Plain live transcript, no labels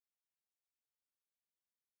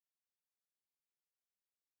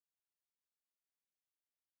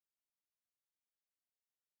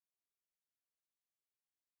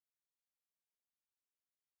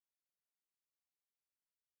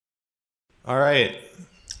All right.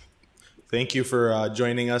 Thank you for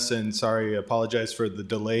joining us, and sorry, I apologize for the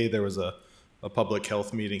delay. There was a public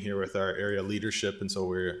health meeting here with our area leadership, and so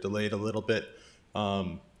we're delayed a little bit.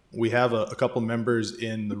 We have a couple members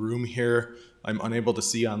in the room here. I'm unable to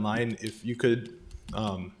see online. If you could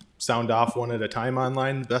sound off one at a time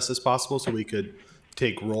online, best as possible, so we could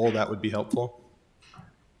take roll, that would be helpful.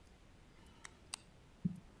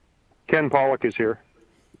 Ken Pollock is here.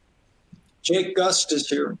 Jake Gust is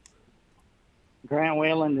here. Grant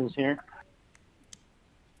Wayland is here.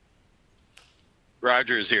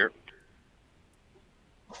 Roger is here.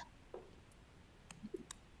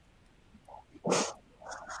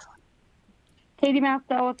 Katie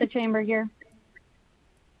Mastel with the chamber here.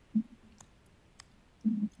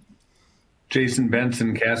 Jason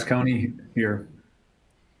Benson, Cass County here.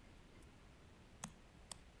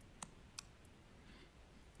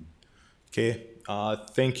 Okay,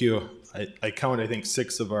 thank you. I count, I think,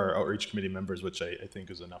 6 of our outreach committee members, which I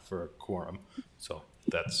think is enough for a quorum. So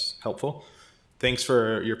that's helpful. Thanks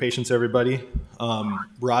for your patience, everybody.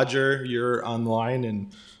 Roger, you're online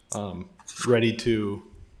and ready to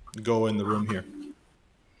go in the room here.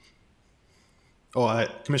 Oh,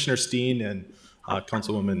 Commissioner Steen and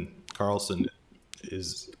Councilwoman Carlson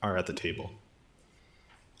are at the table.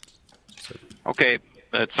 Okay,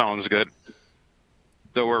 that sounds good.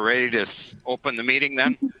 So we're ready to open the meeting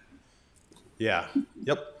then? Yeah.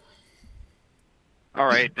 Yep. All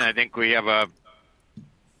right. I think we have a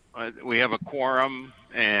quorum,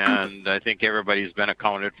 and I think everybody's been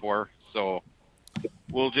accounted for. So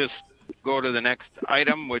we'll just go to the next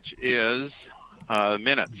item, which is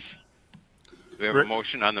minutes. Do we have a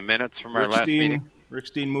motion on the minutes from our last meeting? Rick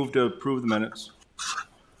Steen moved to approve the minutes.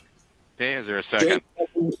 Okay, is there a second?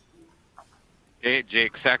 Okay,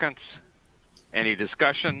 Jake seconds. Any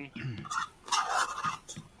discussion?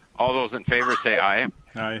 All those in favor say aye.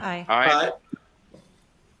 Aye. Aye. Aye.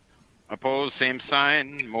 Opposed, same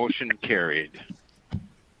sign. Motion carried.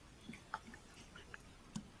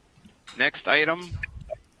 Next item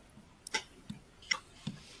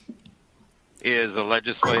is a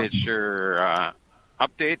legislature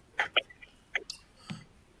update.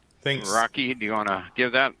 Thanks. Rocky, do you want to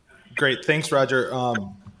give that? Great. Thanks, Roger.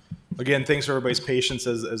 Again, thanks for everybody's patience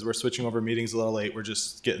as we're switching over meetings a little late. We're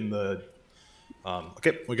just getting the...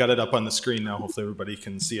 okay, we got it up on the screen now. Hopefully everybody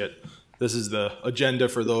can see it. This is the agenda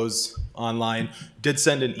for those online. Did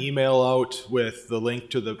send an email out with the link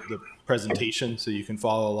to the presentation, so you can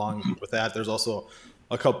follow along with that. There's also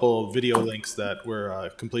a couple video links that were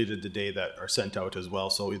completed today that are sent out as well,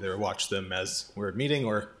 so either watch them as we're meeting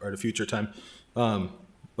or at a future time.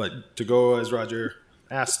 But to go, as Roger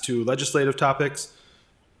asked, to legislative topics,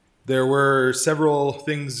 there were several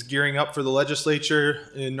things gearing up for the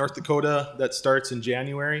legislature in North Dakota that starts in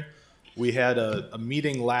January. We had a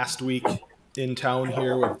meeting last week in town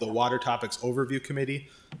here with the Water Topics Overview Committee.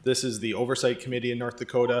 This is the oversight committee in North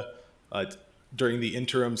Dakota. During the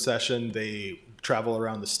interim session, they travel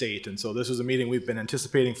around the state. And so this was a meeting we've been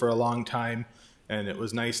anticipating for a long time. And it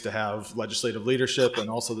was nice to have legislative leadership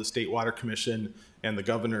and also the State Water Commission and the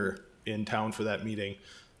governor in town for that meeting.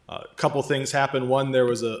 A couple things happened. One, there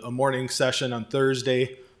was a morning session on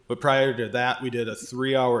Thursday, but prior to that, we did a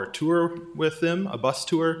 3-hour tour with them, a bus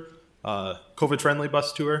tour, COVID-friendly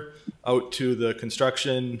bus tour, out to the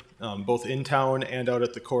construction, both in town and out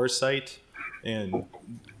at the core site. And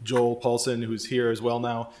Joel Paulson, who's here as well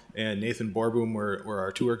now, and Nathan Borboom were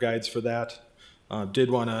our tour guides for that.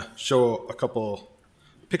 Did want to show a couple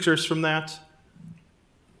pictures from that.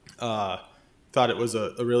 Thought it was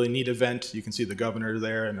a really neat event. You can see the governor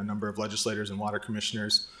there and a number of legislators and water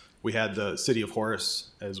commissioners. We had the city of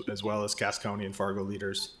Horace as well as Cass County and Fargo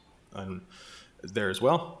leaders there as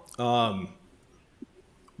well.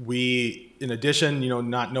 We, in addition,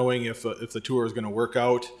 not knowing if the tour was going to work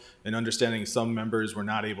out and understanding some members were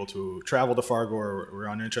not able to travel to Fargo or were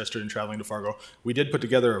uninterested in traveling to Fargo, we did put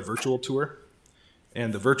together a virtual tour.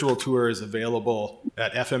 And the virtual tour is available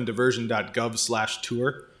at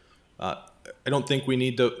fmdiversion.gov/tour. I don't think we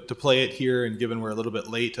need to play it here, and given we're a little bit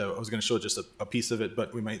late, I was going to show just a piece of it,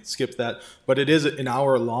 but we might skip that. But it is an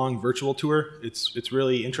hour-long virtual tour. It's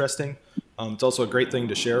really interesting. It's also a great thing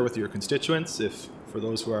to share with your constituents, for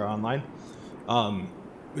those who are online.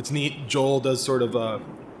 It's neat. Joel does sort of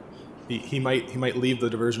he might leave the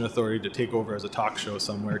Diversion Authority to take over as a talk show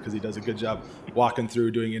somewhere, because he does a good job walking through,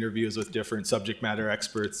 doing interviews with different subject matter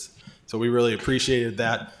experts. So we really appreciated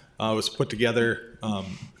that. It was put together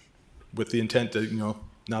with the intent to,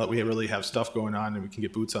 now that we really have stuff going on and we can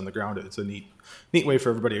get boots on the ground, it's a neat way for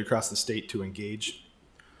everybody across the state to engage.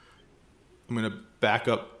 I'm going to back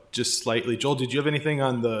up just slightly. Joel, did you have anything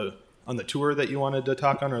on the on the tour that you wanted to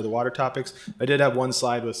talk on, or the water topics. I did have one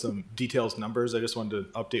slide with some details numbers. I just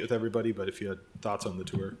wanted to update with everybody, but if you had thoughts on the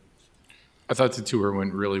tour. I thought the tour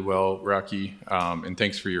went really well, Rocky, and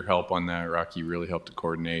thanks for your help on that. Rocky really helped to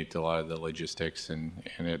coordinate a lot of the logistics, and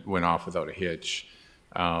it went off without a hitch.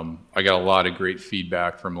 I got a lot of great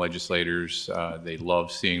feedback from legislators. They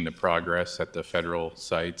love seeing the progress at the federal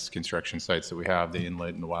sites, construction sites that we have, the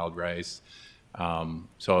inlet and the wild rice.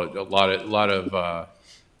 So a lot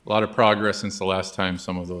of progress since the last time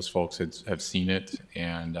some of those folks have seen it,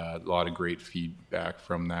 and a lot of great feedback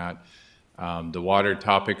from that. The water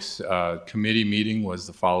topics committee meeting was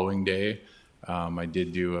the following day. I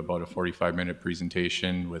did do about a 45-minute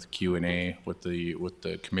presentation with Q&A with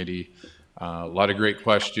the committee. A lot of great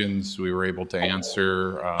questions. We were able to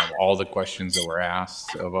answer all the questions that were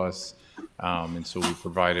asked of us, and so we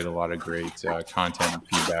provided a lot of great content and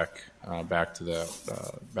feedback back to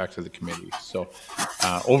the committee. So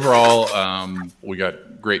overall, we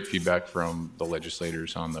got great feedback from the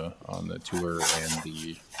legislators on the tour and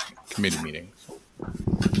the committee meeting.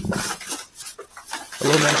 I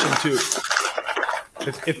will mention too,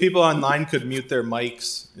 if people online could mute their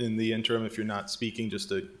mics in the interim if you're not speaking, just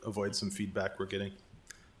to avoid some feedback we're getting.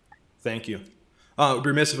 Thank you. It'd be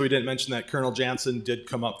remiss if we didn't mention that Colonel Jansen did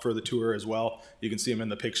come up for the tour as well. You can see him in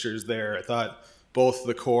the pictures there. I thought both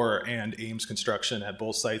the Corps and Ames Construction at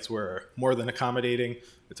both sites were more than accommodating.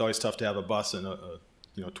 It's always tough to have a bus and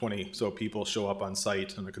 20 so people show up on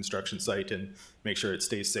site, on a construction site, and make sure it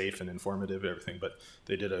stays safe and informative and everything, but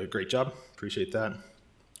they did a great job. Appreciate that.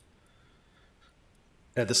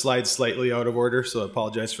 Had the slides slightly out of order, so I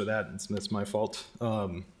apologize for that. That's my fault.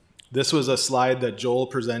 This was a slide that Joel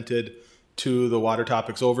presented to the Water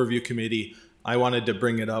Topics Overview Committee. I wanted to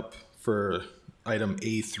bring it up for item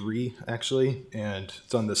A3, actually, and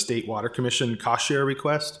it's on the State Water Commission cost share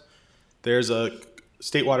request. There's a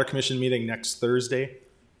State Water Commission meeting next Thursday,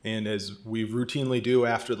 and as we routinely do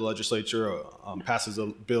after the legislature passes a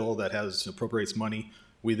bill that appropriates money,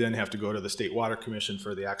 we then have to go to the State Water Commission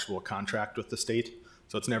for the actual contract with the state.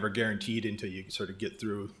 So it's never guaranteed until you sort of get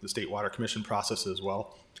through the State Water Commission process as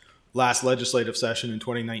well. Last legislative session in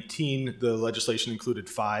 2019, the legislation included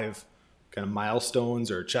 5 kind of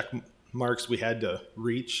milestones or check marks we had to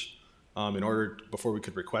reach before we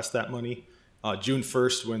could request that money. June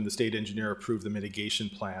 1st, when the state engineer approved the mitigation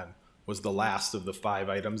plan, was the last of the 5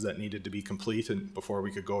 items that needed to be complete and before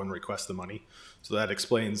we could go and request the money. So that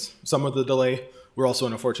explains some of the delay. We're also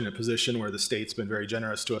in a fortunate position where the state's been very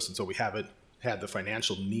generous to us, and so we haven't had the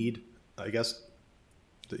financial need, I guess,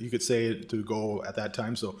 that you could say, to go at that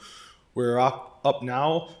time. So we're up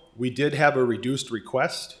now. We did have a reduced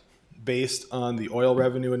request based on the oil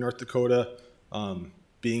revenue in North Dakota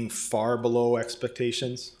being far below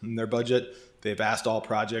expectations in their budget. They've asked all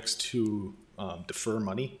projects to defer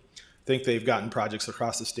money. I think they've gotten projects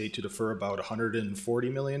across the state to defer about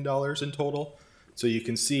 $140 million in total. So you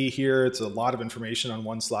can see here, it's a lot of information on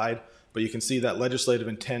one slide, but you can see that legislative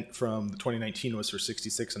intent from 2019 was for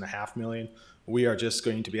 $66.5 million. We are just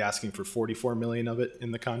going to be asking for $44 million of it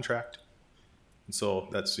in the contract. And so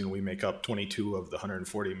that's, we make up 22 of the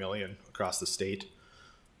 $140 million across the state.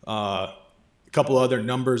 A couple other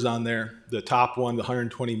numbers on there. The top one, the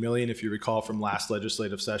 $120 million, if you recall from last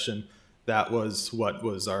legislative session, that was what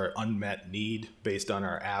was our unmet need based on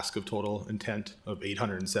our ask of total intent of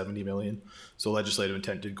 $870 million. So legislative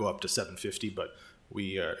intent did go up to $750, but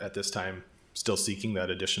we are at this time still seeking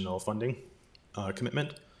that additional funding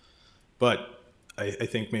commitment. But I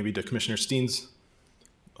think maybe to Commissioner Steen's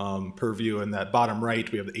purview, in that bottom right,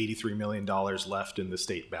 we have the $83 million left in the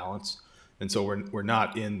state balance. And so we're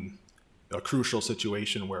not in a crucial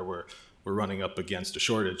situation where we're running up against a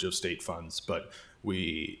shortage of state funds, but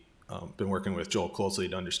we been working with Joel closely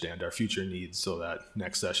to understand our future needs so that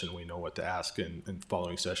next session we know what to ask and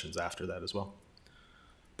following sessions after that as well.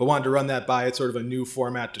 But wanted to run that by. It's sort of a new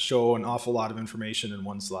format to show an awful lot of information in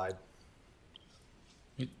one slide.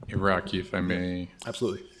 Hey, Rocky, if I may.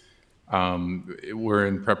 Absolutely. We're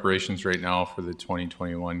in preparations right now for the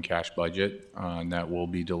 2021 cash budget, and that will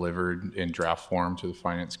be delivered in draft form to the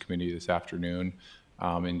Finance Committee this afternoon.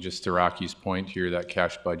 And just to Rocky's point here, that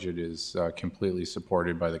cash budget is completely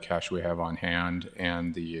supported by the cash we have on hand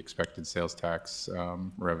and the expected sales tax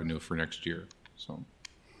revenue for next year. So.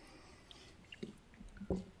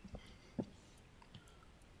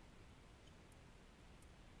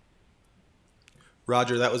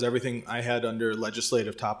 Roger, that was everything I had under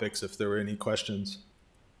legislative topics, if there were any questions.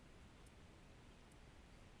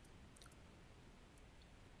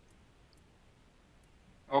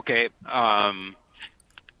 Okay.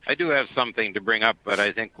 I do have something to bring up, but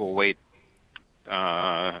I think we'll wait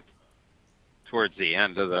towards the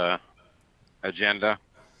end of the agenda.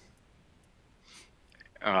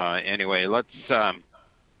 Anyway, let's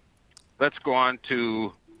go on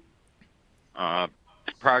to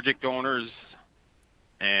project owners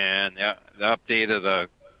and the update of the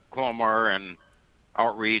Clomar and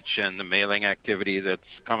outreach and the mailing activity that's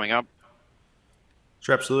coming up.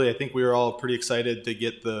 Sure, absolutely. I think we were all pretty excited to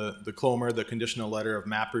get the Clomar, the conditional letter of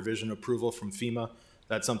map revision approval from FEMA.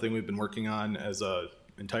 That's something we've been working on as a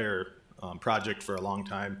entire project for a long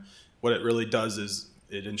time. What it really does is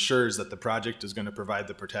it ensures that the project is going to provide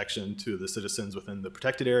the protection to the citizens within the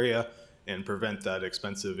protected area and prevent that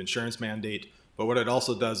expensive insurance mandate. But what it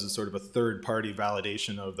also does is sort of a third-party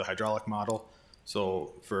validation of the hydraulic model.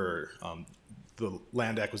 So for the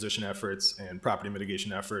land acquisition efforts and property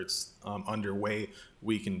mitigation efforts underway,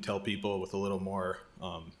 we can tell people with a little more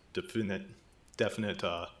definite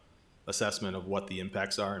assessment of what the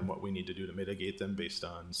impacts are and what we need to do to mitigate them based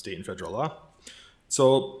on state and federal law.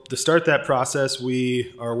 So to start that process,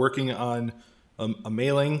 we are working on a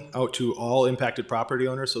mailing out to all impacted property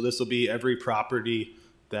owners. So this will be every property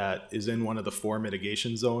that is in one of the 4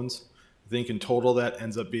 mitigation zones. I think in total that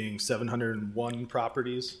ends up being 701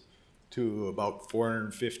 properties to about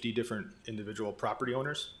 450 different individual property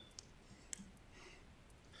owners.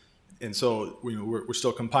 And so we're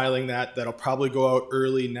still compiling that. That'll probably go out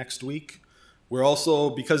early next week. We're also,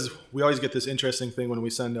 because we always get this interesting thing when we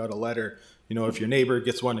send out a letter, if your neighbor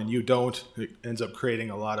gets one and you don't, it ends up creating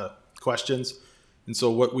a lot of questions. And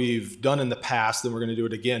so what we've done in the past, and we're going to do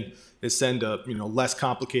it again, is send a less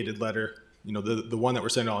complicated letter. The one that we're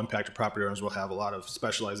sending all impacted property owners will have a lot of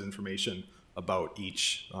specialized information about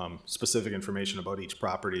each, specific information about each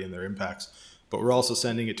property and their impacts. But we're also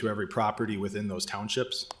sending it to every property within those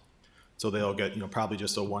townships. So they'll get probably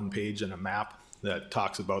just a 1 page and a map that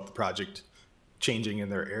talks about the project changing in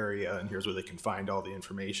their area, and here's where they can find all the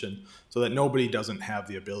information, so that nobody doesn't have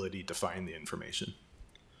the ability to find the information.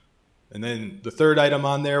 And then the third item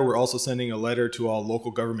on there, we're also sending a letter to all local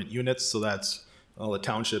government units, so that's all the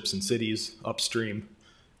townships and cities upstream.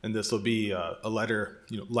 And this will be a letter,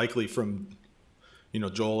 likely from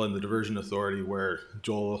Joel and the Diversion Authority, where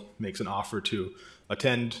Joel makes an offer to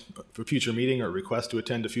attend a future meeting or request to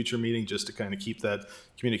attend a future meeting, just to kind of keep that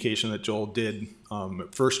communication that Joel did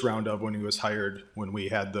first round of when he was hired, when we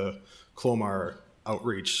had the Clomar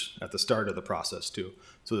outreach at the start of the process too.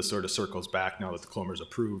 So this sort of circles back now that the Clomar's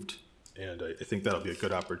approved, and I think that'll be a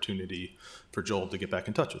good opportunity for Joel to get back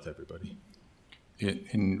in touch with everybody.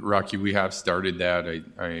 And Rocky, we have started that.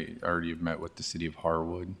 I already have met with the city of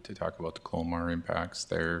Harwood to talk about the Clomar impacts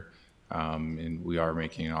there. And we are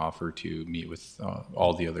making an offer to meet with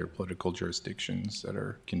all the other political jurisdictions that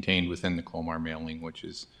are contained within the Clomar mailing, which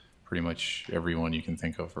is pretty much everyone you can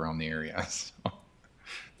think of around the area. So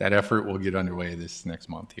that effort will get underway this next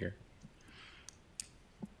month here.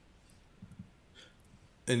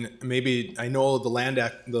 And maybe, I know the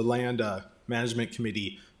land management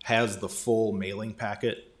committee has the full mailing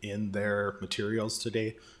packet in their materials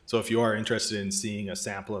today. So if you are interested in seeing a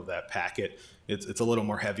sample of that packet, it's a little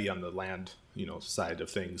more heavy on the land side of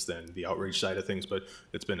things than the outreach side of things, but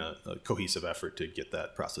it's been a cohesive effort to get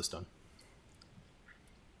that process done.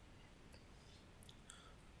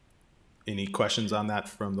 Any questions on that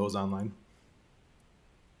from those online?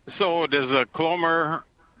 So does the Clomar,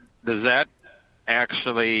 does that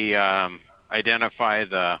actually identify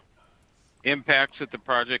the impacts that the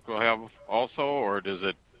project will have also, or is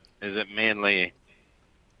it mainly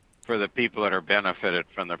for the people that are benefited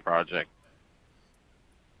from the project?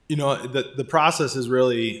 The process is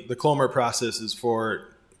really, the Clomar process is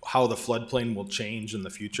for how the floodplain will change in the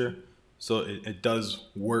future. So it does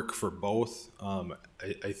work for both.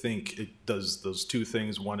 I think it does those two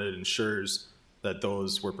things. One, it ensures that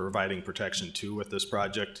those we're providing protection to with this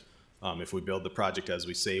project. If we build the project as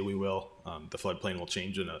we say we will, the floodplain will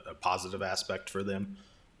change in a positive aspect for them.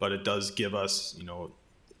 But it does give us,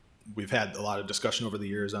 we've had a lot of discussion over the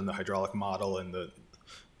years on the hydraulic model and the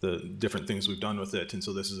different things we've done with it. And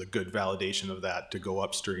so this is a good validation of that to go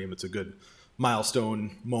upstream. It's a good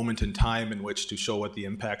milestone moment in time in which to show what the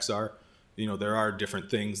impacts are. There are different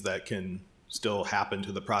things that can still happen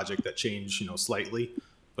to the project that change, slightly,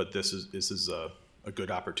 but this is a good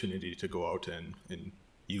opportunity to go out and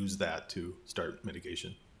use that to start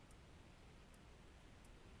mitigation.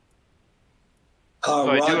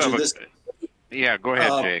 Roger, yeah, go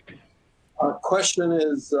ahead, Jake. Our question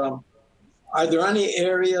is, are there any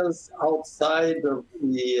areas outside of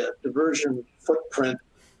the diversion footprint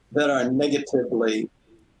that are negatively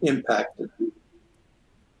impacted?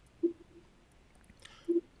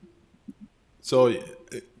 So,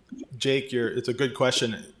 Jake, it's a good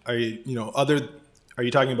question. Are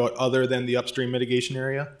you talking about other than the upstream mitigation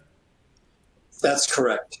area? That's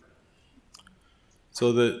correct.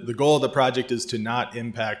 So the goal of the project is to not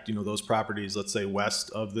impact, those properties, let's say west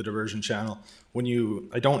of the diversion channel.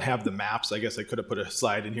 I don't have the maps. I guess I could have put a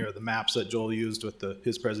slide in here of the maps that Joel used with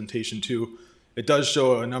his presentation too. It does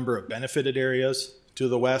show a number of benefited areas to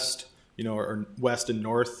the west, or west and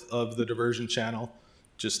north of the diversion channel,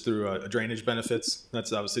 just through drainage benefits.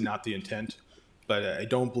 That's obviously not the intent, but I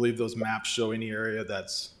don't believe those maps show any area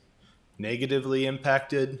that's negatively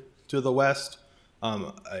impacted to the west.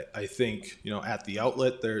 I think, at the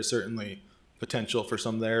outlet, there is certainly potential for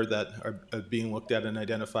some there that are being looked at and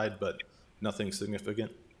identified, but nothing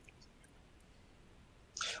significant.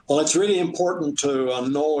 Well, it's really important to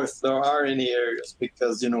know if there are any areas,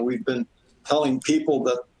 because, we've been telling people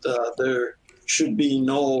that there should be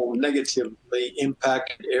no negatively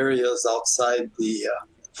impacted areas outside the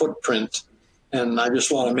footprint. And I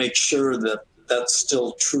just want to make sure that that's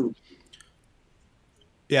still true.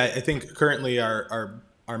 Yeah, I think currently our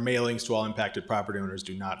mailings to all impacted property owners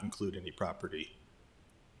do not include any property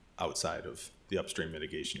outside of the upstream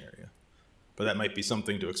mitigation area. But that might be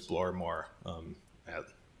something to explore more at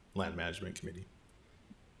Land Management Committee.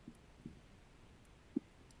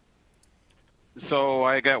 So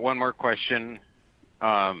I got one more question.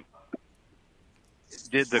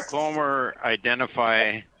 Did the Clomer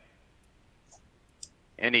identify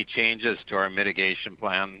any changes to our mitigation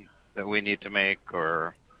plan that we need to make,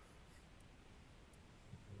 or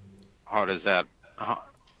how is that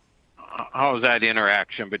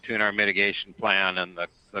interaction between our mitigation plan and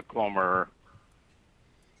the Clomer?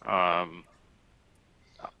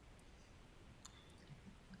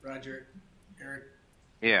 Roger, Eric.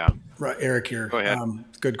 Yeah. Eric here. Go ahead.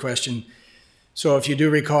 Good question. So if you do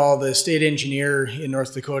recall, the state engineer in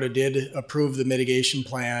North Dakota did approve the mitigation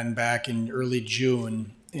plan back in early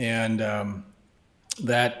June, and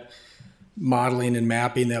that modeling and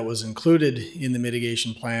mapping that was included in the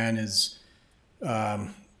mitigation plan is,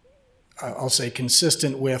 I'll say,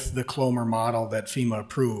 consistent with the Clomer model that FEMA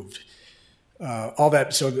approved. All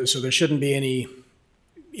that, so there shouldn't be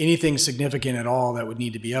anything significant at all that would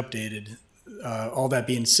need to be updated. All that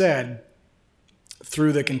being said,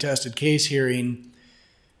 through the contested case hearing,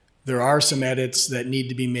 there are some edits that need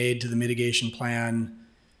to be made to the mitigation plan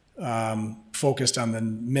focused on the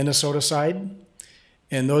Minnesota side.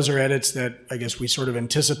 And those are edits that I guess we sort of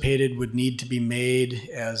anticipated would need to be made,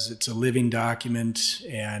 as it's a living document,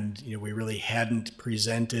 and we really hadn't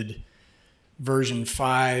presented version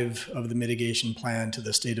 5 of the mitigation plan to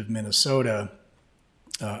the state of Minnesota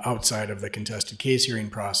outside of the contested case hearing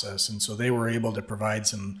process. And so they were able to provide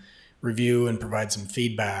some review and provide some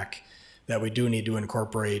feedback that we do need to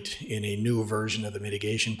incorporate in a new version of the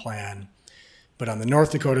mitigation plan. But on the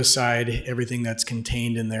North Dakota side, everything that's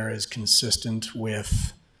contained in there is consistent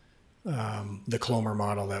with the Clomer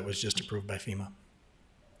model that was just approved by FEMA.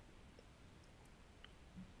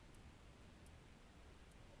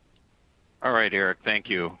 All right, Eric, thank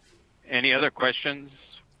you. Any other questions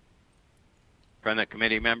from the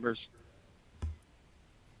committee members?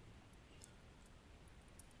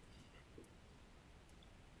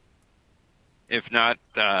 If not,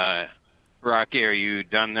 Rocky, are you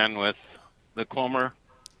done then with the Clomer?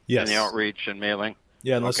 Yes. And the outreach and mailing?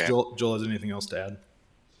 Yeah, unless Okay. Joel has anything else to add.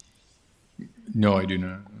 No, I do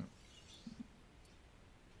not.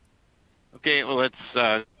 Okay, well, let's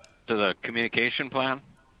to the communication plan.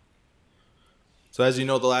 So as you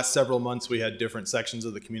know, the last several months we had different sections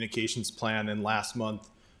of the communications plan, and last month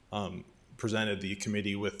presented the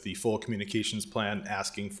committee with the full communications plan,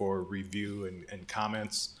 asking for review and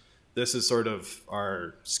comments. This is sort of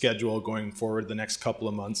our schedule going forward the next couple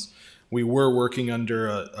of months. We were working under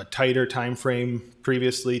a tighter time frame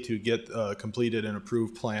previously to get a completed and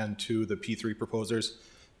approved plan to the P3 proposers.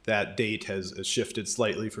 That date has shifted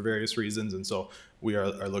slightly for various reasons, and so we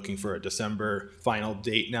are looking for a December final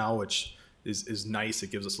date now, which is nice.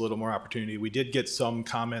 It gives us a little more opportunity. We did get some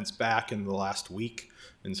comments back in the last week,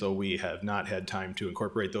 and so we have not had time to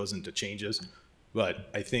incorporate those into changes. But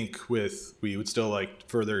I think we would still like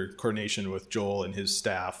further coordination with Joel and his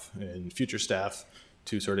staff and future staff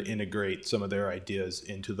to sort of integrate some of their ideas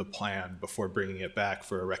into the plan before bringing it back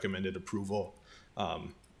for a recommended approval.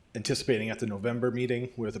 Anticipating at the November meeting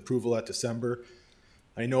with approval at December.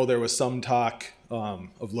 I know there was some talk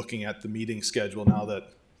of looking at the meeting schedule now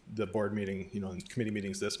that the board meeting, and committee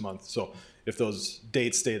meetings this month. So if those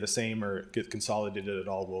dates stay the same or get consolidated at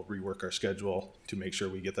all, we'll rework our schedule to make sure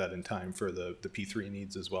we get that in time for the P3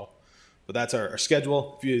 needs as well. But that's our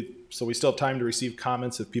schedule. So we still have time to receive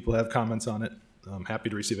comments. If people have comments on it, I'm happy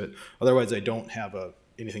to receive it. Otherwise, I don't have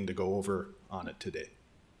anything to go over on it today.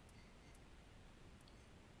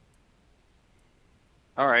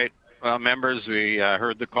 All right. Well, members, we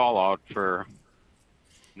heard the call out for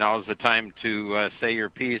now's the time to say your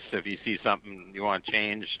piece if you see something you want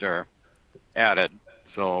changed or added.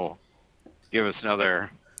 So give us another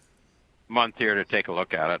month here to take a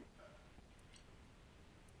look at it.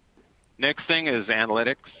 Next thing is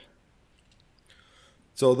analytics.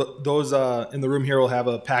 So those in the room here will have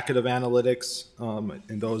a packet of analytics,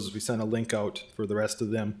 and those we sent a link out for the rest of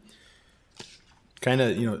them. Kind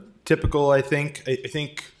of typical, I think. I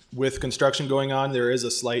think with construction going on, there is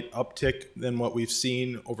a slight uptick than what we've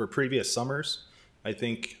seen over previous summers. I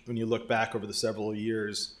think when you look back over the several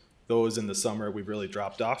years, those in the summer we've really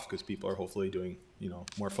dropped off because people are hopefully doing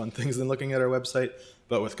more fun things than looking at our website.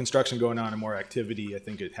 But with construction going on and more activity, I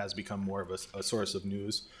think it has become more of a source of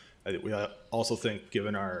news. We also think,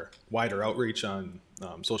 given our wider outreach on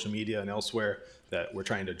social media and elsewhere, that we're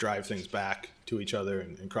trying to drive things back to each other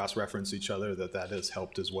and cross-reference each other, that has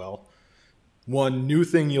helped as well. One new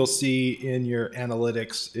thing you'll see in your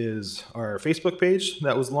analytics is our Facebook page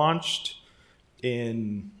that was launched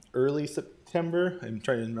in early September. I'm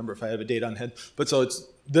trying to remember if I have a date on head, but so it's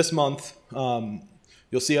this month.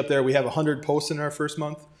 You'll see up there we have 100 posts in our first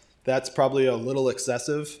month. That's probably a little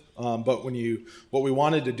excessive, but what we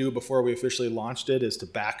wanted to do before we officially launched it is to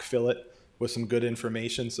backfill it with some good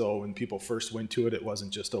information. So when people first went to it, it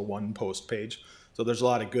wasn't just a one post page. So there's a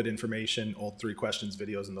lot of good information, old 3 questions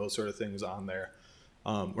videos and those sort of things on there.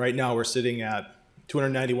 Right now we're sitting at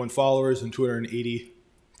 291 followers and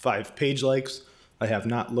 285 page likes. I have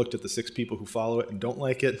not looked at the 6 people who follow it and don't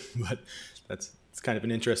like it, but it's kind of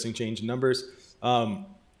an interesting change in numbers.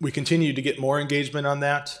 We continue to get more engagement on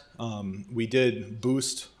that. We did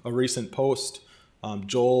boost a recent post.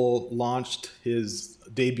 Joel launched his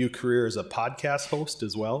debut career as a podcast host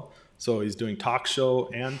as well. So he's doing talk show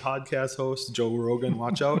and podcast host. Joe Rogan,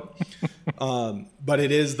 watch out. But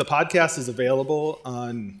the podcast is available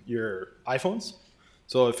on your iPhones.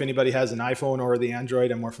 So if anybody has an iPhone or the Android,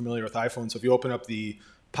 I'm more familiar with iPhone. So if you open up the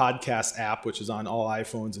podcast app, which is on all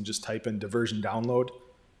iPhones, and just type in Diversion download,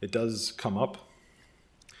 it does come up.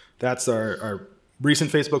 That's our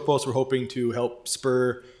recent Facebook post. We're hoping to help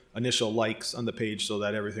spur initial likes on the page so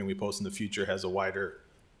that everything we post in the future has a wider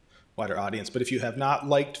audience. But if you have not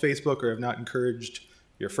liked Facebook or have not encouraged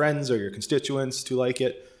your friends or your constituents to like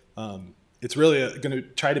it, it's really going to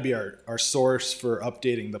try to be our source for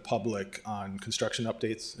updating the public on construction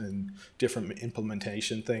updates and different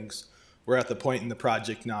implementation things. We're at the point in the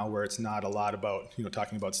project now where it's not a lot about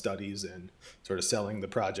talking about studies and sort of selling the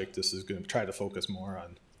project. This is going to try to focus more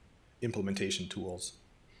on implementation tools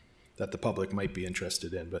that the public might be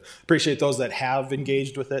interested in. But appreciate those that have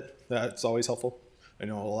engaged with it. That's always helpful. I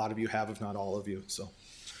know a lot of you have, if not all of you, so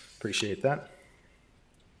appreciate that.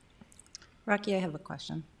 Rocky, I have a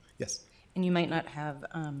question. Yes. And you might not have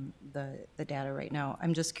the data right now.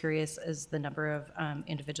 I'm just curious, is the number of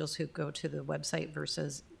individuals who go to the website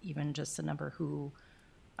versus even just the number who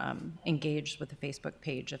engaged with the Facebook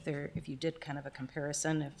page, if you did kind of a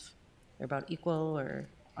comparison, if they're about equal or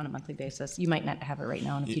on a monthly basis? You might not have it right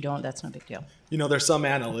now, and if you don't, that's no big deal. There's some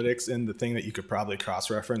analytics in the thing that you could probably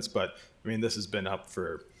cross-reference, but I mean, this has been up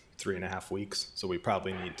for 3.5 weeks, so we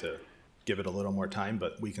probably need to give it a little more time,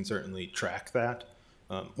 but we can certainly track that.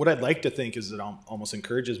 What I'd like to think is it almost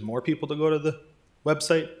encourages more people to go to the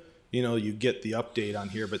website. You get the update on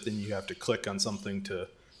here, but then you have to click on something to,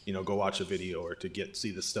 go watch a video or to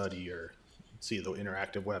see the study or see the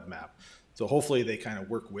interactive web map. So hopefully they kind of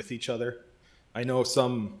work with each other. I know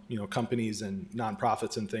some, companies and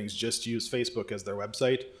nonprofits and things just use Facebook as their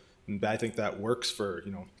website. And I think that works for,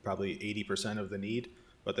 probably 80% of the need.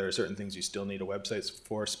 But there are certain things you still need a website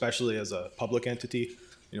for, especially as a public entity,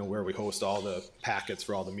 where we host all the packets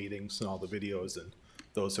for all the meetings and all the videos and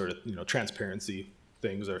those sort of, transparency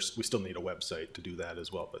things. We still need a website to do that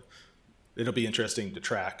as well. But it'll be interesting to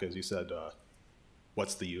track, as you said,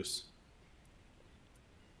 what's the use.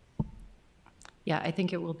 Yeah, I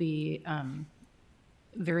think it will be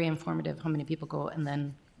very informative how many people go and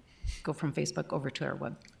then go from Facebook over to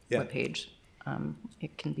our webpage.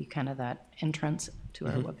 It can be kind of that entrance to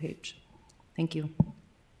our webpage. Thank you.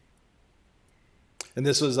 And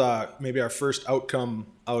this was maybe our first outcome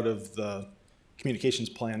out of the communications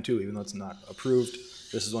plan too, even though it's not approved.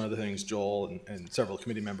 This is one of the things Joel and several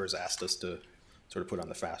committee members asked us to sort of put on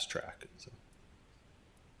the fast track. So.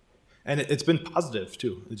 And it's been positive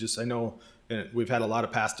too. I know we've had a lot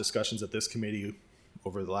of past discussions at this committee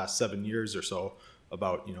over the last 7 years or so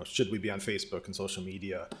about, should we be on Facebook and social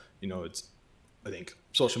media? I think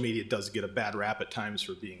social media does get a bad rap at times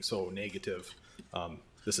for being so negative.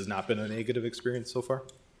 This has not been a negative experience so far.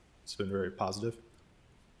 It's been very positive.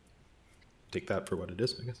 Take that for what it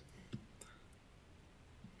is, I guess.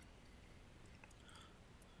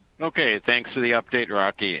 Okay, thanks for the update,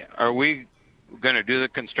 Rocky. Are we going to do the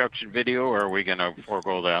construction video, or are we going to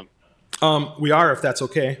forego that? We are, if that's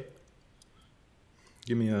okay.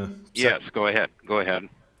 Give me a sec. Yes, go ahead. Go ahead.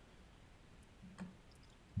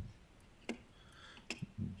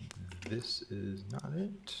 This is not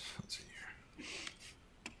it. Let's see here.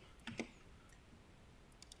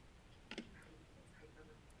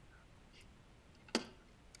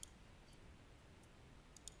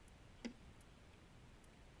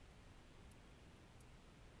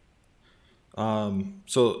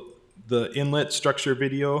 So the inlet structure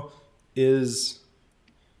video is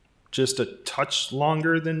just a touch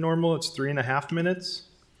longer than normal. It's 3.5 minutes.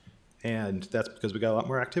 And that's because we got a lot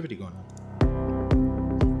more activity going on.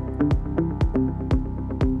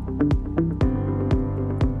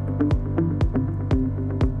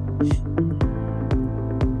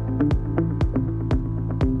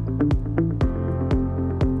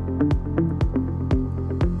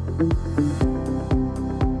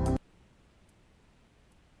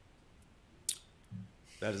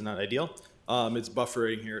 That is not ideal. It's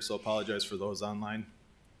buffering here, so apologize for those online.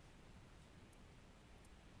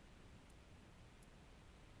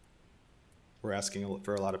 We're asking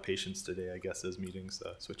for a lot of patience today, I guess, as meetings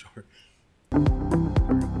switch over.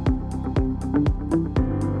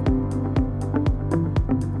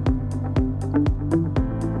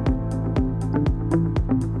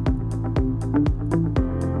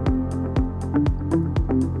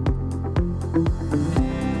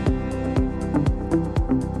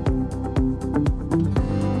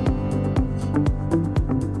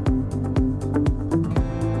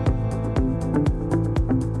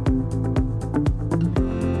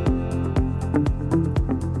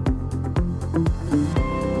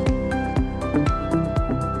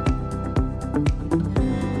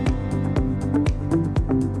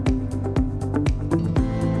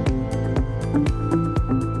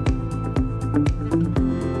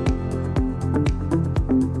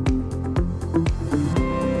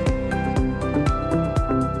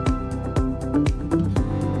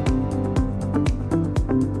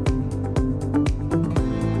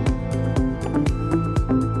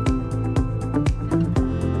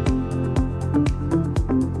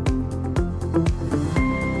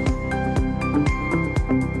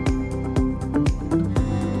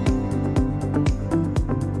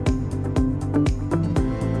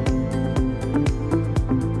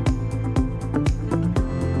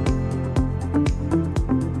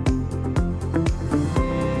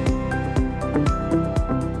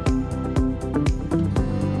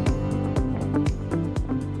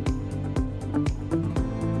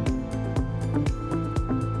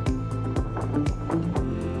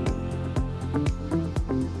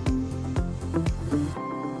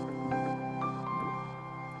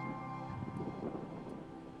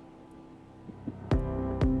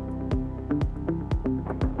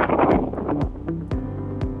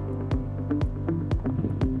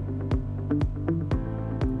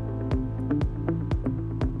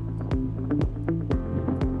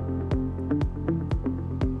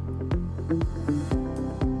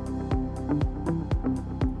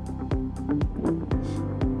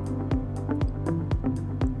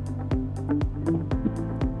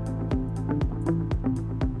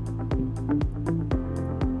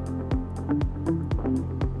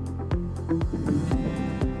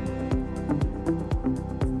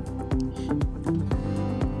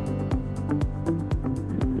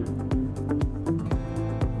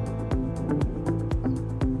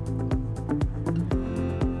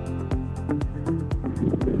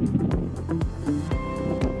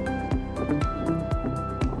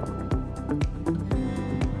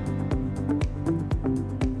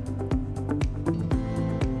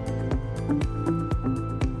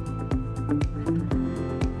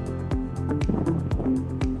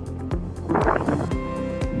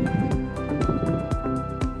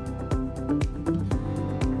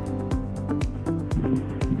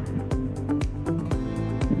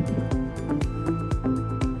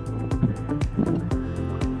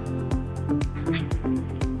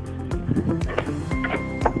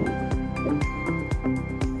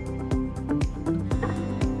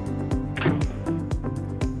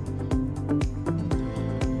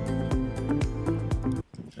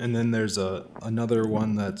 And then there's another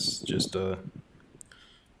one that's just for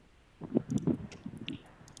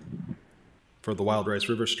the Wild Rice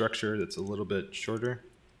River structure that's a little bit shorter.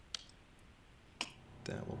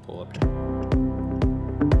 That will pull up here.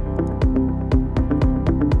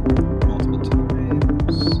 Multiple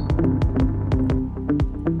times.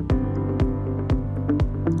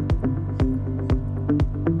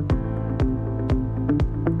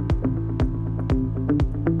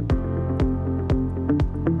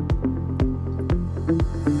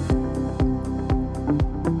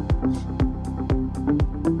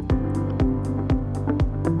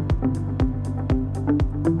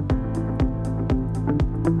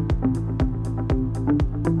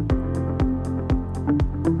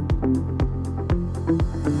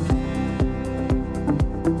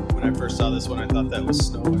 this one. I thought that was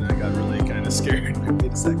snow, and I got really kind of scared.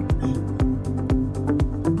 Wait a second.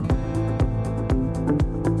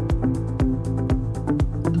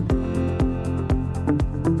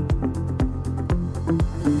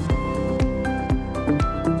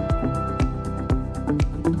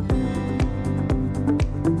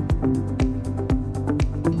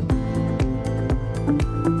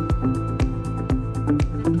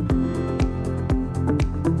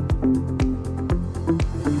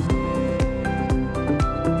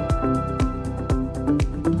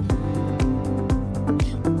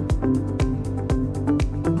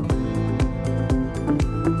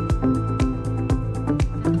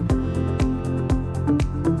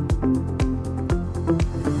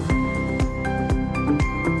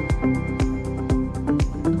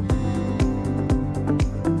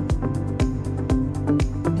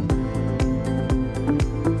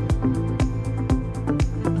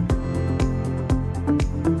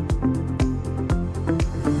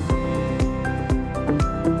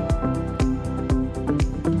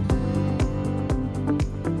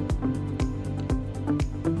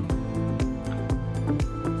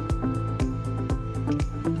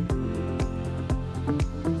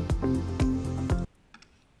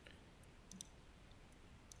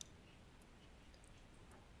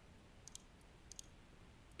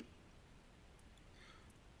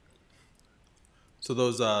 So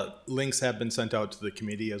those links have been sent out to the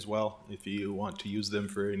committee as well, if you want to use them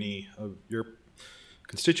for any of your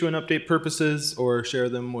constituent update purposes or share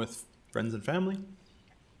them with friends and family.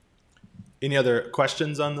 Any other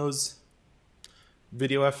questions on those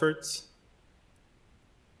video efforts?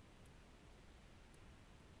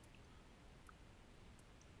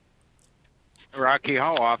 Rocky,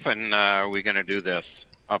 how often are we going to do this?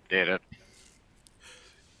 Update it.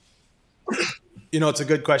 You know, it's a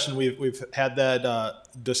good question. We've had that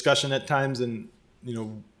discussion at times, and you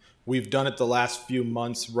know, we've done it the last few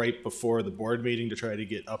months right before the board meeting to try to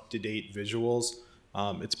get up-to-date visuals.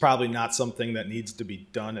 It's probably not something that needs to be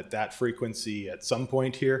done at that frequency at some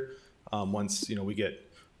point here. Once you know we're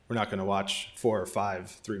not going to watch 4 or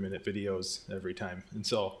 5 3-minute videos every time, and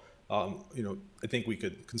so you know, I think we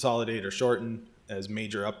could consolidate or shorten as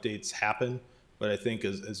major updates happen. But I think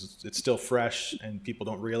as it's still fresh and people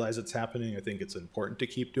don't realize it's happening, I think it's important to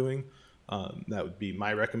keep doing. That would be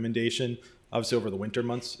my recommendation. Obviously, over the winter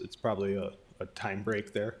months, it's probably a time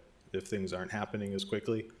break there if things aren't happening as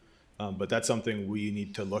quickly. But that's something we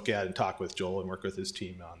need to look at and talk with Joel and work with his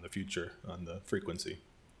team on the future, on the frequency.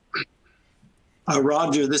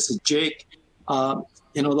 Roger, this is Jake. You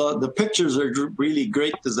know, the pictures are really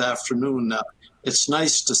great this afternoon. It's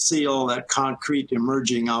nice to see all that concrete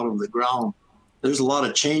emerging out of the ground. There's a lot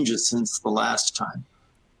of changes since the last time.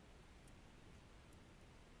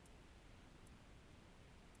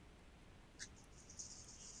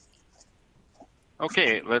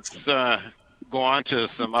 Okay, let's go on to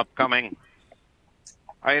some upcoming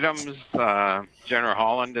items. General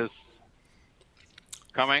Holland is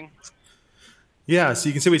coming. Yeah, so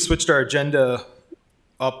you can see we switched our agenda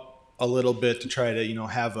up a little bit to try to, you know,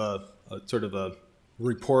 have a sort of a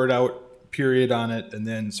report out period on it, and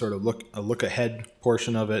then sort of a look ahead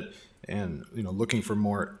portion of it, and you know, looking for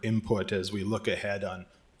more input as we look ahead on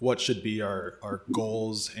what should be our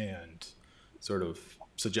goals and sort of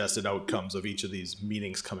suggested outcomes of each of these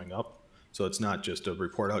meetings coming up. So it's not just a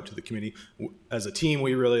report out to the committee. As a team,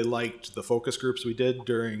 we really liked the focus groups we did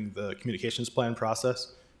during the communications plan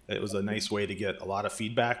process. It was a nice way to get a lot of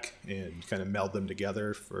feedback and kind of meld them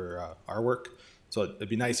together for our work. So it'd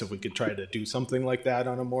be nice if we could try to do something like that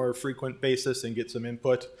on a more frequent basis and get some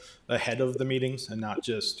input ahead of the meetings and not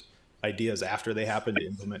just ideas after they happen to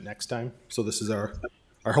implement next time. So this is our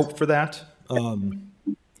hope for that.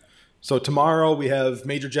 So tomorrow we have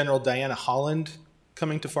Major General Diana Holland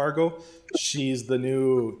coming to Fargo. She's the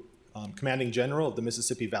new commanding general of the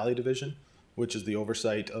Mississippi Valley Division, which is the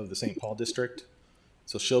oversight of the St. Paul district.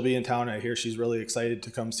 So she'll be in town. I hear she's really excited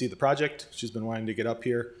to come see the project. She's been wanting to get up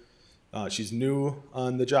here. She's new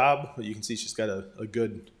on the job, but you can see she's got a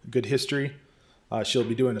good history. She'll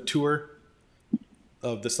be doing a tour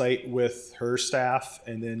of the site with her staff,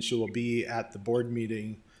 and then she will be at the board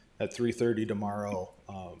meeting at 3:30 tomorrow.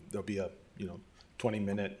 There'll be a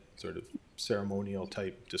 20-minute sort of ceremonial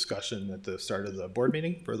type discussion at the start of the board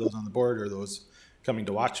meeting for those on the board or those coming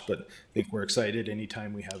to watch. But I think we're excited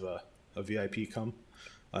anytime we have a VIP come.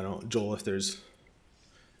 I don't know, Joel, if there's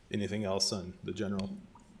anything else on the general.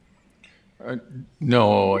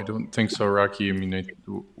 No, I don't think so, Rocky. I mean,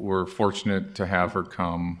 we're fortunate to have her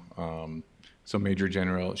come. So Major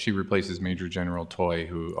General, she replaces Major General Toy,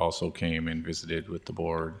 who also came and visited with the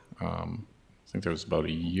board. I think that was about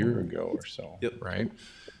a year ago or so, yep. Right?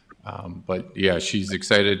 But yeah, she's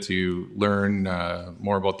excited to learn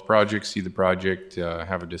more about the project, see the project,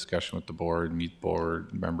 have a discussion with the board, meet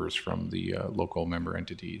board members from the local member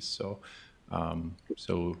entities. So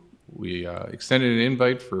we extended an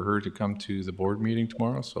invite for her to come to the board meeting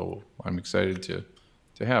tomorrow. So I'm excited to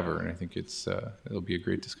have her, and I think it'll be a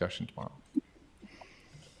great discussion tomorrow.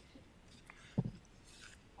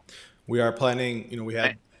 We are planning,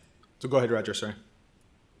 so go ahead, Roger, sorry.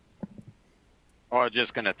 Oh, I was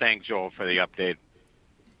just going to thank Joel for the update.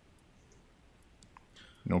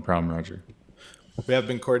 No problem, Roger. We have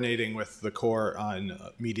been coordinating with the Corps on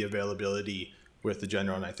media availability with the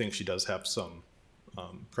general, and I think she does have some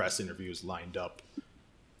press interviews lined up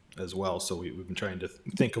as well. So we've been trying to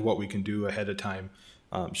think of what we can do ahead of time.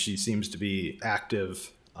 She seems to be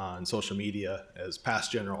active on social media, as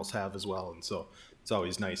past generals have as well, and so it's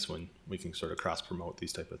always nice when we can sort of cross promote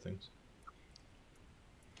these type of things.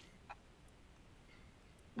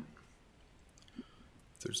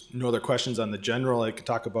 If there's no other questions on the general, I could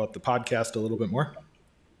talk about the podcast a little bit more.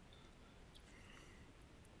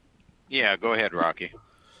 Yeah, go ahead, Rocky.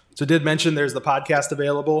 So did mention there's the podcast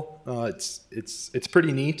available. It's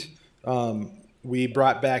pretty neat. We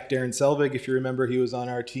brought back Darren Selvig. If you remember, he was on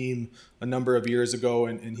our team a number of years ago,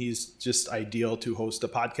 and he's just ideal to host a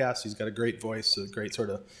podcast. He's got a great voice, a great sort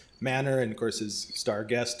of manner, and of course his star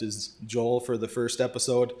guest is Joel for the first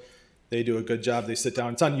episode. They do a good job. They sit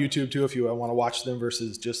down. It's on YouTube too if you want to watch them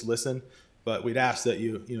versus just listen. But we'd ask that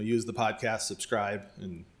you use the podcast, subscribe,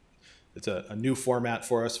 and it's a new format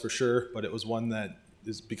for us for sure. But it was one that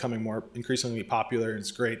is becoming more increasingly popular, and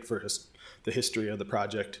it's great for the history of the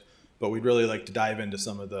project. But we'd really like to dive into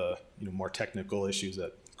some of the more technical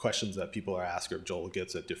questions that people are asked or Joel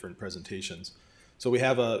gets at different presentations. So we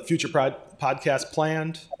have a future podcast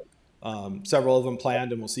planned, several of them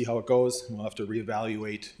planned, and we'll see how it goes. We'll have to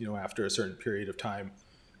reevaluate, after a certain period of time.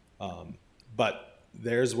 But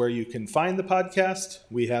there's where you can find the podcast.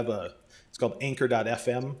 We have it's called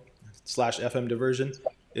anchor.fm/FM Diversion.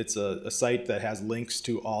 It's a site that has links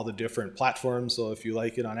to all the different platforms. So if you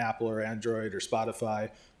like it on Apple or Android or Spotify,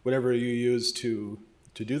 whatever you use to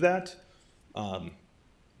do that,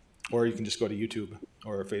 or you can just go to YouTube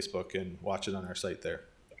or Facebook and watch it on our site there.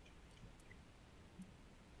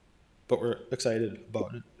 But we're excited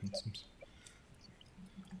about it.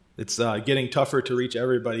 It's getting tougher to reach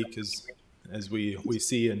everybody because as we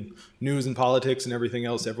see in news and politics and everything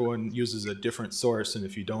else, everyone uses a different source. And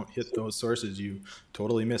if you don't hit those sources, you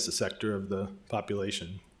totally miss a sector of the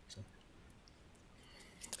population.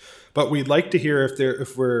 But we'd like to hear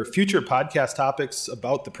if we're future podcast topics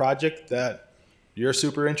about the project that you're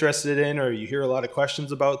super interested in, or you hear a lot of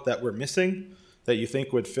questions about that we're missing, that you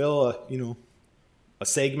think would fill a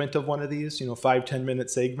segment of one of these, 5-10 minute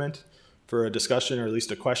segment for a discussion or at least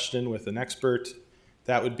a question with an expert.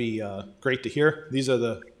 That would be great to hear. These are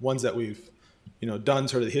the ones that we've done,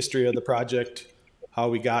 sort of the history of the project, how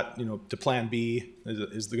we got to Plan B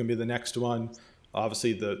is going to be the next one.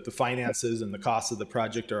 Obviously, the finances and the costs of the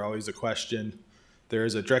project are always a question. There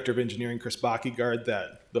is a director of engineering, Chris Bakkegaard,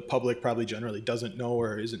 that the public probably generally doesn't know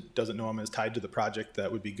or doesn't know him as tied to the project.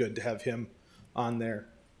 That would be good to have him on there.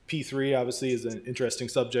 P3 obviously is an interesting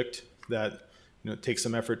subject that takes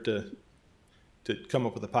some effort to come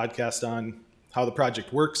up with a podcast on how the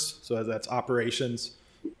project works. So that's operations,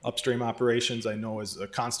 upstream operations. I know is a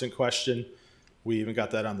constant question. We even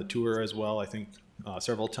got that on the tour as well. I think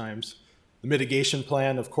several times. The mitigation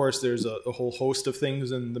plan, of course, there's a whole host of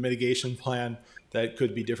things in the mitigation plan that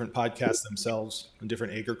could be different podcasts themselves and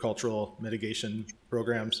different agricultural mitigation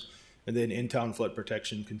programs. And then in-town flood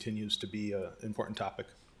protection continues to be an important topic.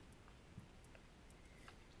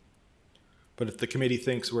 But if the committee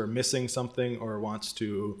thinks we're missing something or wants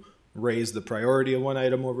to raise the priority of one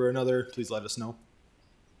item over another, please let us know.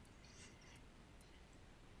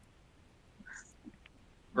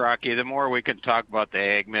 Rocky, the more we can talk about the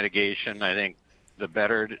ag mitigation, I think the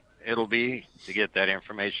better it'll be to get that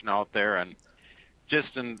information out there and just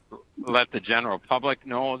let the general public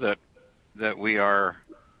know that we are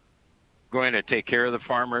going to take care of the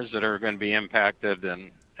farmers that are going to be impacted,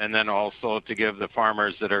 and then also to give the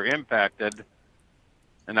farmers that are impacted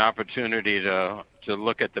an opportunity to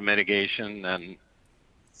look at the mitigation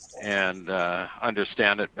and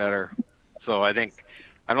understand it better. So I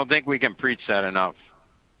don't think we can preach that enough.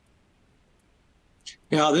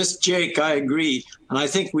 Yeah, Jake, I agree. And I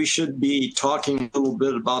think we should be talking a little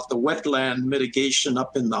bit about the wetland mitigation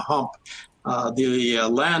up in the hump. The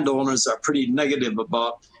landowners are pretty negative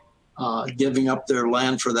about giving up their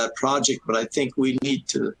land for that project, but I think we need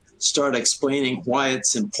to start explaining why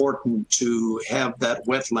it's important to have that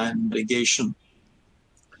wetland mitigation.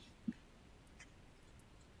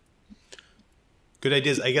 Good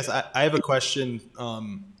ideas. I guess I have a question,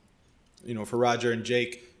 for Roger and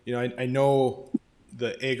Jake. I know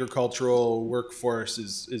the agricultural workforce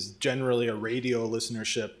is generally a radio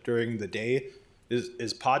listenership during the day.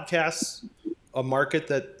 Is podcasts a market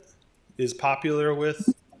that is popular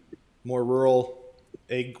with more rural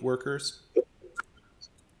ag workers?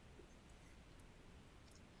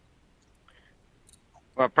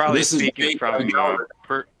 Well, probably speaking from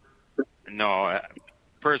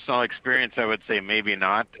personal experience, I would say maybe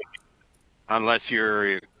not, unless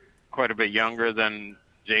you're quite a bit younger than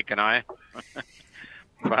Jake and I.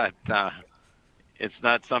 But it's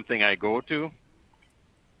not something I go to.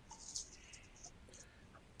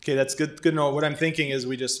 Okay, that's good to know. What I'm thinking is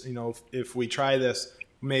we just, if we try this,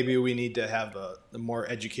 maybe we need to have a more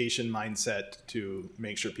education mindset to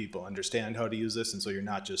make sure people understand how to use this. And so you're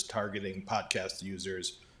not just targeting podcast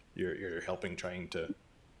users, you're helping trying to,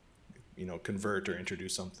 convert or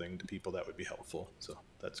introduce something to people that would be helpful. So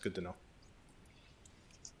that's good to know.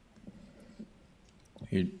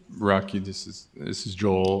 Hey, Rocky, this is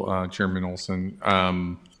Joel, Chairman Olson.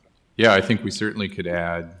 Yeah, I think we certainly could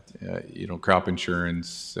add, crop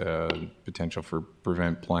insurance, potential for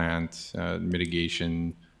prevent plant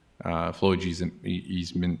mitigation, flow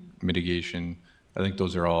easement mitigation. I think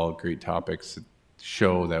those are all great topics that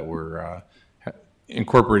show that we're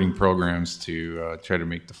incorporating programs to try to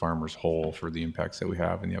make the farmers whole for the impacts that we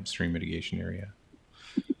have in the upstream mitigation area.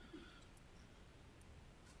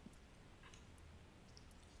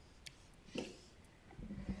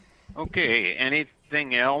 Okay,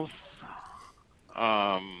 anything else?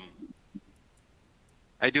 I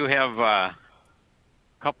do have a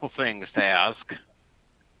couple things to ask.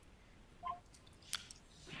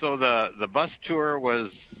 So the bus tour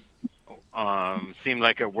was seemed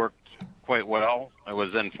like it worked quite well. It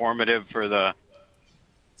was informative for the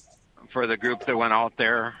group that went out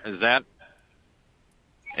there. Is that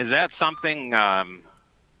something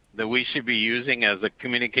that we should be using as a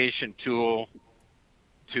communication tool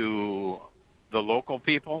to the local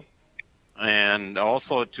people and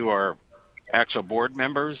also to our actual board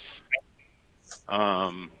members?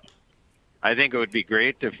 I think it would be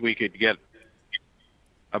great if we could get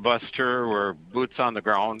a bus tour or boots on the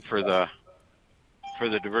ground for the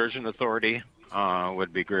Diversion Authority.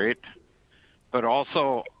 Would be great. But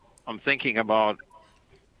also, I'm thinking about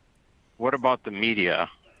what about the media?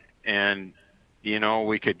 And,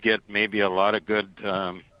 we could get maybe a lot of good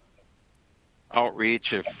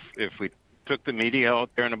outreach if we took the media out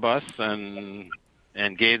there in a bus and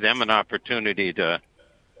gave them an opportunity to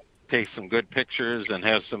take some good pictures and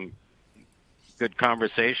have some good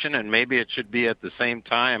conversation. And maybe it should be at the same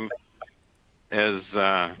time as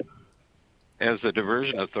the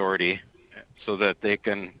Diversion Authority, so that they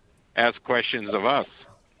can ask questions of us.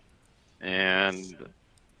 And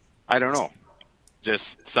I don't know, just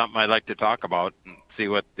something I'd like to talk about and see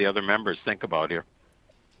what the other members think about here.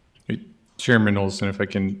 Chairman Olson, if I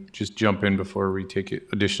can just jump in before we take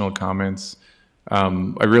additional comments.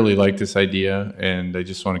 I really like this idea, and I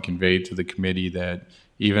just want to convey to the committee that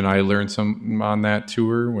even I learned some on that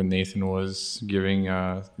tour when Nathan was giving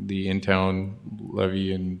the in-town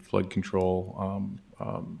levee and flood control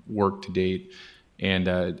work to date. And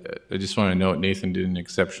I just want to note Nathan did an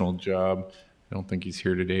exceptional job. I don't think he's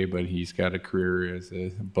here today, but he's got a career as a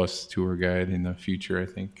bus tour guide in the future, I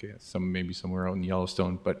think, maybe somewhere out in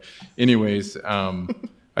Yellowstone. But anyways,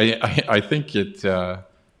 I think it's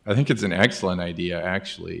an excellent idea,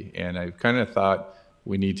 actually. And I've kind of thought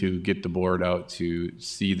we need to get the board out to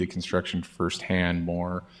see the construction firsthand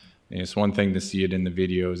more. And it's one thing to see it in the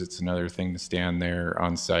videos. It's another thing to stand there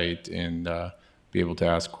on site and be able to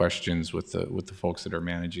ask questions with the folks that are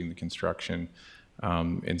managing the construction.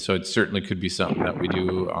 And so it certainly could be something that we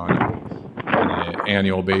do on an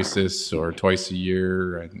annual basis or twice a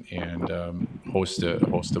year and host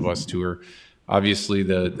a bus tour. Obviously,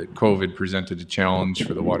 the COVID presented a challenge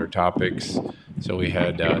for the water topics. So we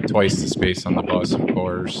had twice the space on the bus, of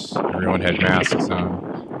course. Everyone had masks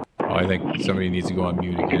on. Oh, I think somebody needs to go on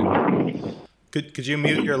mute again. Could you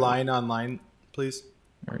mute your line online, please?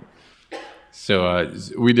 All right. So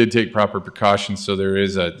we did take proper precautions. So there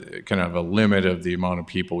is a kind of a limit of the amount of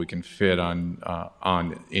people we can fit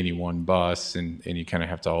on any one bus, and you kind of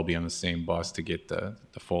have to all be on the same bus to get the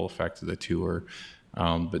full effect of the tour.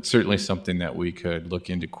 But certainly something that we could look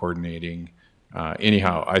into coordinating.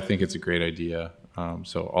 Anyhow, I think it's a great idea.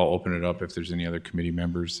 So I'll open it up if there's any other committee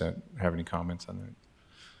members that have any comments on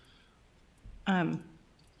that.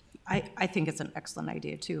 I think it's an excellent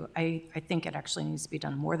idea too. I think it actually needs to be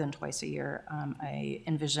done more than twice a year. I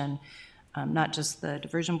envision not just the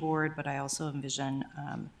diversion board, but I also envision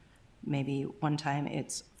maybe one time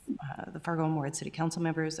it's the Fargo and Ward City Council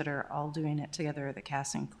members that are all doing it together, the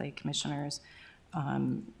cast and play commissioners,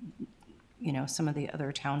 some of the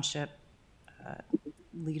other township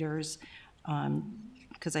leaders,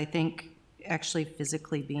 because I think actually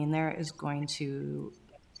physically being there is going to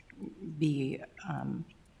be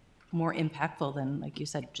more impactful than, like you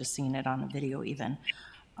said, just seeing it on a video even.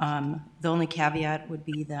 The only caveat would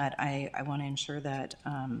be that I want to ensure that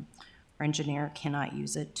our engineer cannot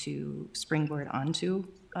use it to springboard onto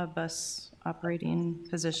a bus operating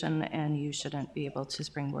position, and you shouldn't be able to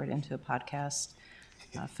springboard into a podcast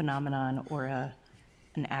phenomenon or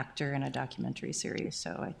an actor in a documentary series.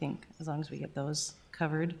 So I think as long as we get those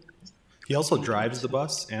covered. He also drives the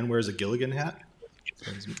bus and wears a Gilligan hat.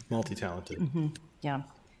 So he's multi-talented. Mm-hmm. Yeah,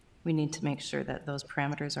 we need to make sure that those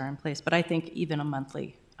parameters are in place. But I think even a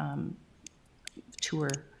monthly tour,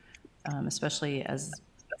 especially as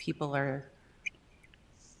people are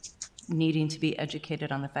needing to be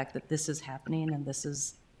educated on the fact that this is happening and this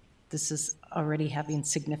is already having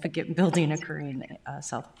significant building occurring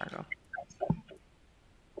south of Fargo.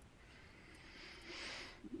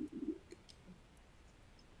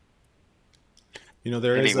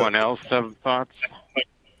 Anyone else have thoughts?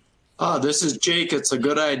 This is Jake. It's a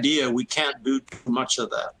good idea. We can't do too much of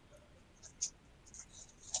that.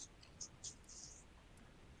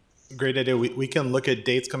 Great idea. We can look at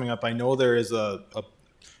dates coming up. I know there is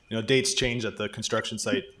dates change at the construction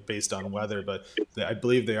site based on weather, but I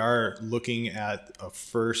believe they are looking at a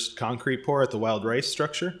first concrete pour at the Wild Rice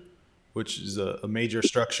structure, which is a major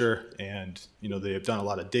structure, and they have done a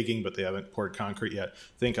lot of digging, but they haven't poured concrete yet.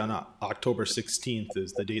 I think on October 16th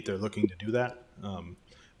is the date they're looking to do that.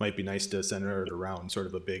 Might be nice to center it around sort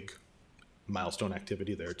of a big milestone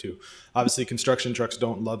activity there too. Obviously, construction trucks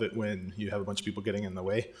don't love it when you have a bunch of people getting in the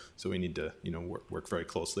way, so we need to work very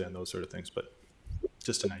closely on those sort of things. But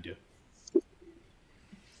just an idea.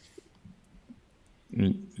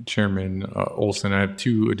 Chairman Olson, I have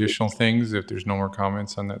two additional things if there's no more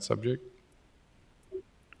comments on that subject.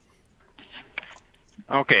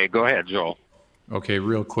 Okay, go ahead, Joel. Okay,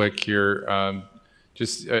 real quick here.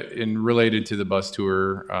 Just related to the bus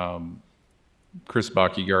tour, Chris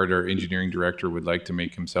Bockygaard, our engineering director, would like to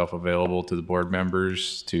make himself available to the board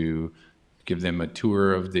members to give them a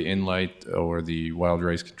tour of the inlet or the Wild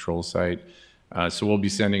Rice control site. So we'll be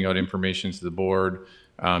sending out information to the board.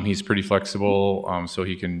 He's pretty flexible, so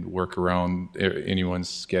he can work around anyone's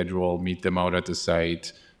schedule, meet them out at the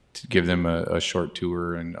site, to give them a short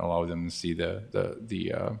tour and allow them to see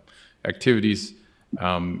the activities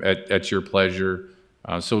at your pleasure.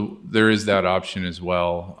 So there is that option as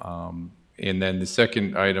well. And then the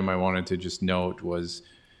second item I wanted to just note was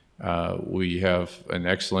we have an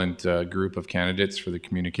excellent group of candidates for the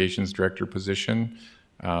communications director position,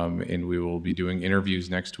 and we will be doing interviews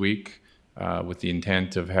next week with the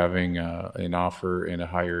intent of having an offer and a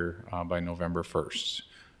hire by November 1st.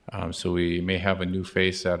 So we may have a new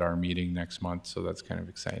face at our meeting next month, so that's kind of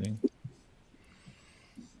exciting.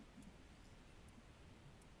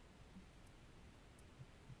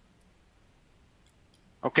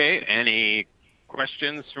 Okay, any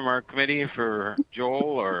questions from our committee for Joel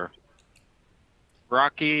or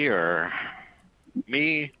Rocky or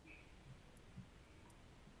me?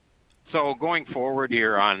 So going forward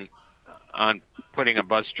here on putting a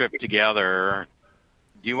bus trip together,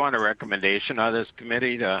 do you want a recommendation on this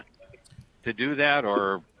committee to do that,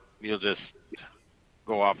 or you'll just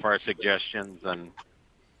go off our suggestions and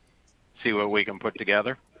see what we can put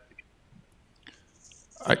together?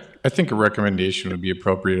 I think a recommendation would be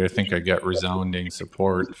appropriate. I think I get resounding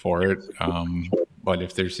support for it. But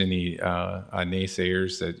if there's any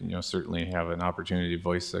naysayers that, certainly have an opportunity to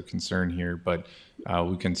voice a concern here, but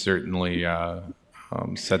we can certainly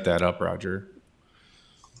set that up, Roger.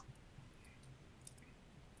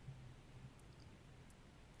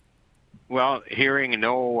 Well, hearing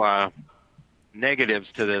no negatives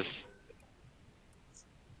to this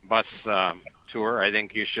bus tour, I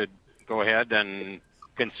think you should go ahead and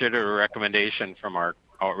consider a recommendation from our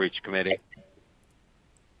outreach committee.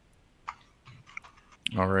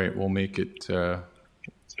 All right, we'll make it go.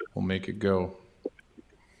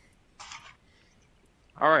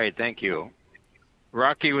 All right, thank you.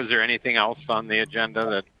 Rocky, was there anything else on the agenda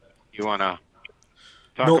that you want to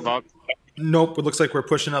talk about? Nope. It looks like we're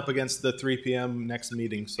pushing up against the 3 p.m. next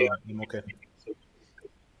meeting, so I'm okay.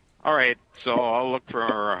 All right, so I'll look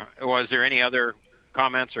for, was there any other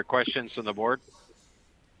comments or questions from the board?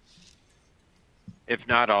 If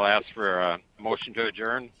not, I'll ask for a motion to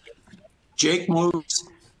adjourn. Jake moves.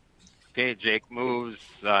 Okay, Jake moves.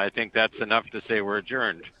 I think that's enough to say we're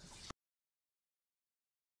adjourned.